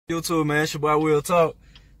YouTube, man, it's your boy Will Talk.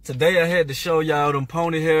 Today I had to show y'all them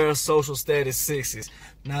pony hair social status 6s.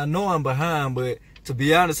 Now I know I'm behind, but to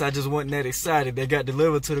be honest, I just wasn't that excited. They got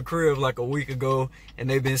delivered to the crib like a week ago, and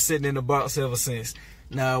they've been sitting in the box ever since.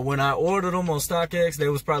 Now, when I ordered them on StockX, they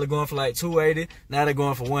was probably going for like $280. Now they're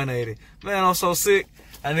going for $180. Man, I'm so sick.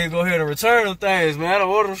 I need to go ahead and return them things, man. I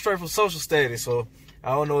ordered them straight from social status, so I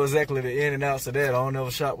don't know exactly the in and outs of that. I don't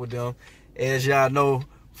ever shop with them. As y'all know,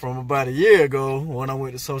 from about a year ago, when I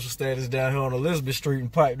went to social status down here on Elizabeth Street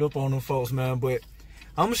and piped up on them folks, man. But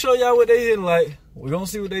I'm going to show y'all what they hitting like. We're going to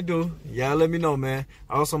see what they do. Y'all let me know, man.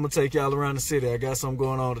 Also, I'm going to take y'all around the city. I got something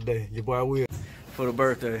going on today. Your boy Will for the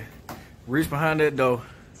birthday. Reach behind that door.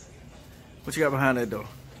 What you got behind that door?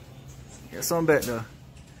 Got something back there.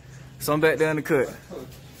 Something back there in the cut.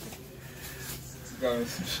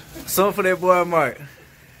 Something for that boy Mike.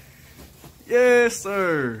 Yes,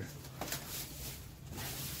 sir.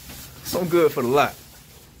 Something good for the lot.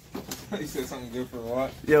 You said something good for the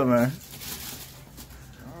lot? Yeah, man.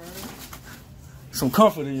 Alright. Some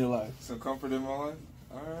comfort in your life. Some comfort in my life?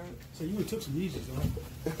 Alright. So you took some Yeezys, huh?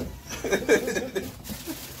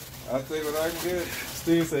 I'll take what I can get.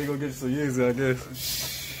 Steve said he gonna get you some Yeezys, I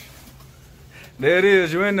guess. There it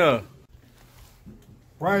is, you in there.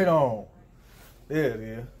 Right on. There it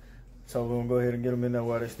is. So we're gonna go ahead and get them in there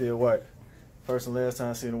while they're still white. First and last time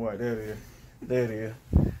I seen them white. There it is. There it is.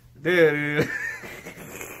 There it is.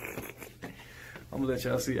 I'm gonna let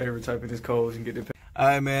y'all see every type of this codes and get the.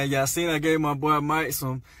 Alright, man, y'all seen I gave my boy Mike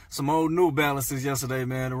some old New Balances yesterday,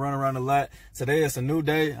 man, to run around the lot. Today it's a new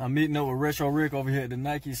day. I'm meeting up with Retro Rick over here at the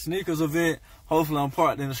Nike sneakers event. Hopefully I'm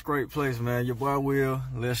parked in a great place, man. Your boy Will.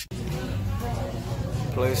 Let's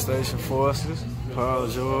PlayStation Forces, Paul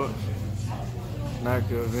George,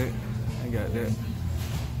 Nike event. I got that.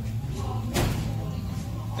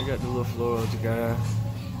 I got the little Florida guy.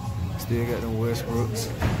 Still got them Westbrooks.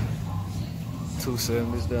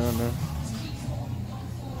 270s down there.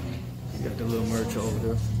 You got the little merch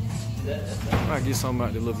over there. Might get something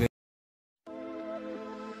out the little bit.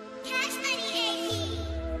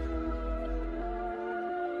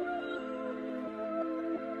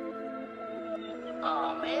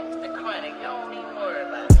 Oh man, it's the chronic. You don't even worry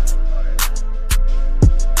about it.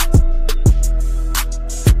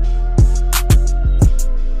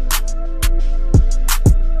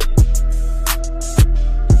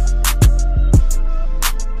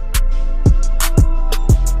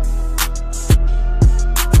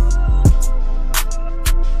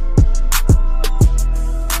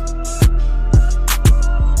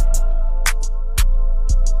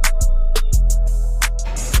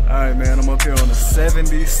 Alright, man, I'm up here on the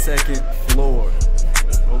 72nd floor.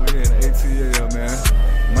 Over here in ATL, man.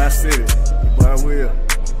 My city. Boy Will.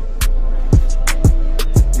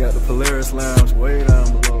 Got the Polaris Lounge way down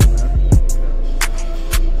below, man.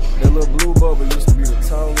 That little blue bubble used to be the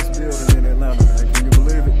tallest building in Atlanta, man. Can you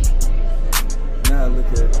believe it? Now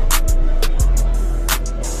look at it.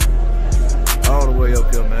 All the way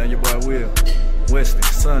up here, man. Your boy Will. Weston,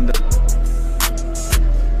 Sunday.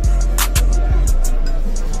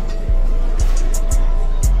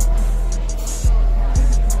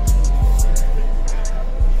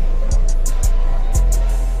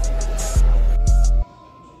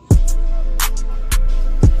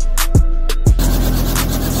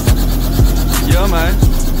 Yeah, man.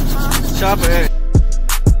 Chopper egg.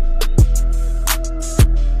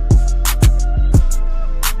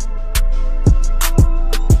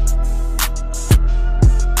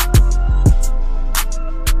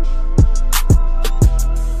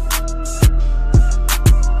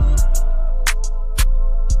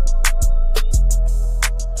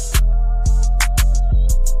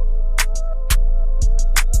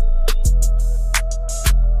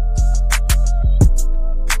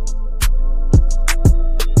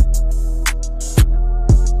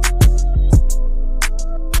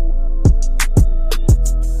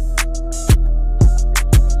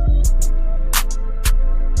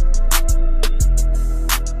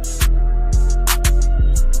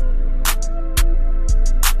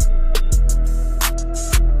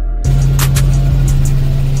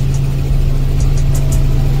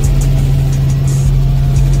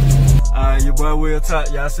 Boy, Will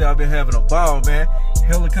Talk. Y'all see I've been having a ball, man.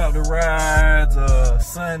 Helicopter rides,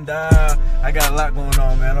 sundial. I got a lot going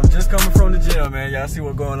on, man. I'm just coming from the gym, man. Y'all see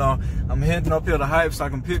what's going on. I'm heading up here to Hype so I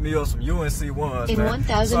can pick me up some UNC ones, in man.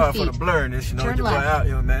 1,000 Sorry feet. for the blurriness, you know, Turn your boy left. out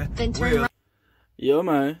here, man. Then turn Will. right. Yeah,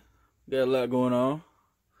 man. Got a lot going on.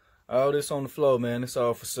 All this on the floor, man. It's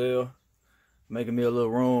all for sale. Making me a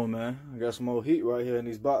little room, man. I got some more heat right here in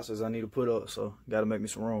these boxes I need to put up, so gotta make me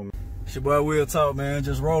some room. It's your boy Will Talk, man.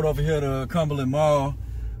 Just rolled over here to Cumberland Mall.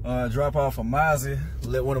 drop off a Mazda.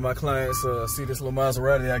 Let one of my clients see this little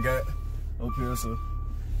Maserati I got up here. So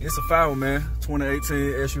it's a fire, man.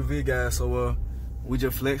 2018 SUV, guys. So we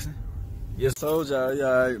just flexing. Yes, told y'all, you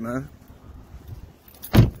all right, man.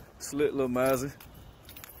 Slick little Mazda.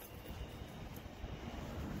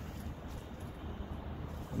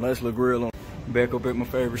 Nice little grill on. Back up at my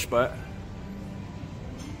favorite spot.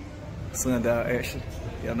 Sundial action.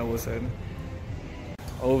 Y'all know what's happening.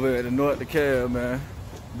 Over at the North DeKalb, man.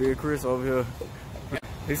 Big Chris over here.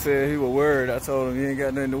 He said he was worried. I told him you ain't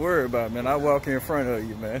got nothing to worry about, man. I walk in front of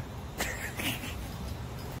you, man.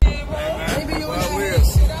 Hey, man.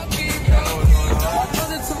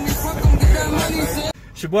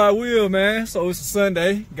 It's your boy Will, man. So it's a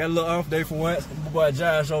Sunday. Got a little off day for once. My boy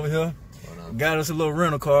Josh over here. Got us a little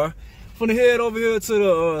rental car. Finna head over here to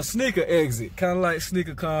the sneaker exit. Kind of like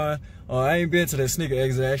SneakerCon. I ain't been to that sneaker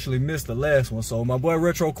exit. I actually missed the last one. So my boy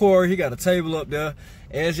Retro Corey, he got a table up there.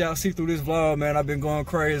 As y'all see through this vlog, man, I've been going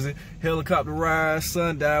crazy. Helicopter rides,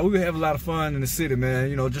 sundial. We have a lot of fun in the city, man.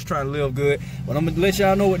 You know, just trying to live good. But I'm gonna let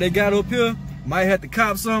y'all know what they got up here. Might have to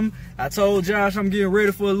cop something. I told Josh I'm getting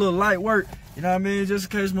ready for a little light work. You know what I mean?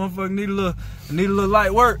 Just in case motherfucker need a little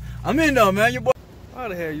light work. I'm in though, man. Your boy. Why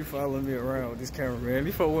the hell you following me around with this camera, man?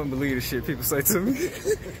 These folks wouldn't believe the shit people say to me.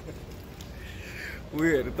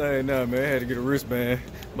 We at the thing now, man. I had to get a wristband.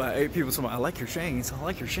 About 8 people told me, I like your chains. I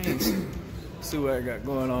like your chains. See what I got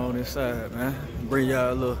going on inside, man. Bring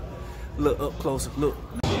y'all a little up closer. Look.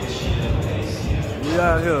 We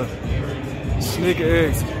out here. Sneaker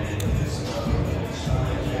eggs.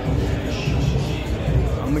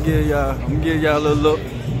 I'm gonna give y'all a little look.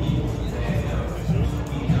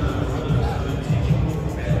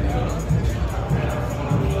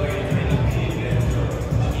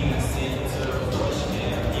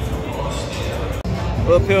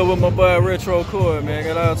 Up here with my boy Retro Corey, man.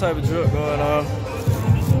 Got all type of drip going on.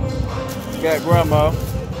 Got grandma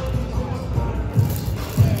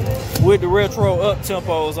with the retro up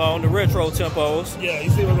tempos on, the retro tempos. Yeah, you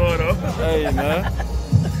see what's going on? Hey, man.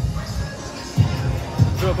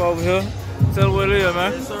 Drip over here. Tell them what it is,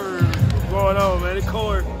 man. Yes, sir. What's going on, man? It's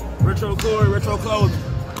Corey, retro clothing.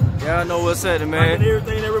 Y'all know what's happening, man.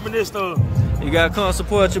 Everything they reminisced of. You gotta come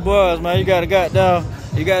support your boys, man. You gotta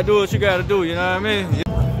you gotta do what you gotta do, you know what I mean?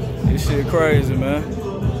 This shit crazy, man.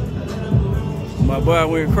 My boy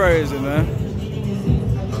went crazy, man.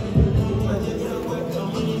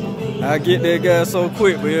 I get that guy so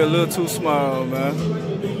quick, but he a little too small, man.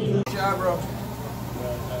 Good job, bro.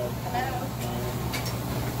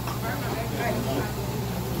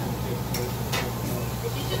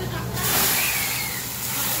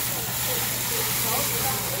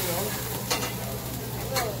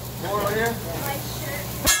 More over here?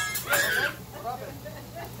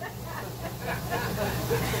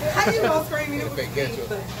 How you gonna scream you?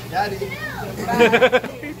 Daddy.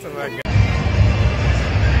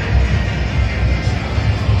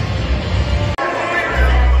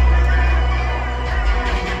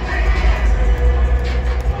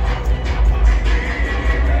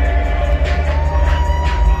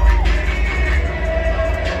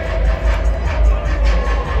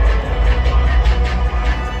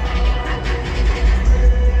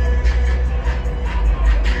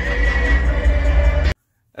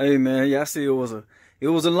 Hey man, y'all see it was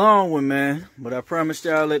a long one, man. But I promised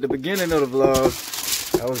y'all at the beginning of the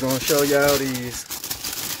vlog I was gonna show y'all these.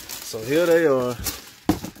 So here they are.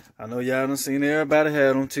 I know y'all done seen everybody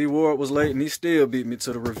had them. T Ward was late and he still beat me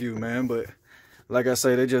to the review, man. But like I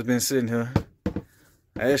say, they just been sitting here.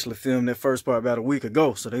 I actually filmed that first part about a week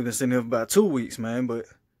ago, so they've been sitting here for about 2 weeks, man. But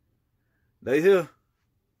they here.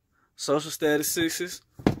 Social Status 6s.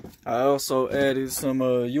 I also added some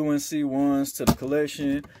UNC ones to the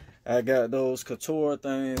collection. I got those couture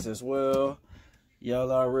things as well.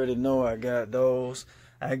 Y'all already know I got those.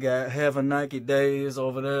 I got Have a Nike Days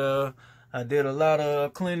over there. I did a lot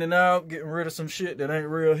of cleaning out, getting rid of some shit that ain't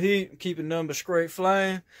real heat, keeping numbers straight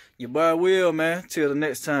flying. Your boy Will, man. Till the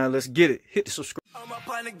next time, let's get it. Hit the subscribe. I'm up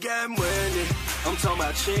on the game winning. I'm talking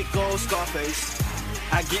about Chico Scarface.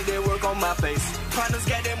 I get that work on my face. Partners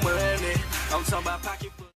get them money. I'm talking about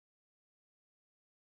pocket.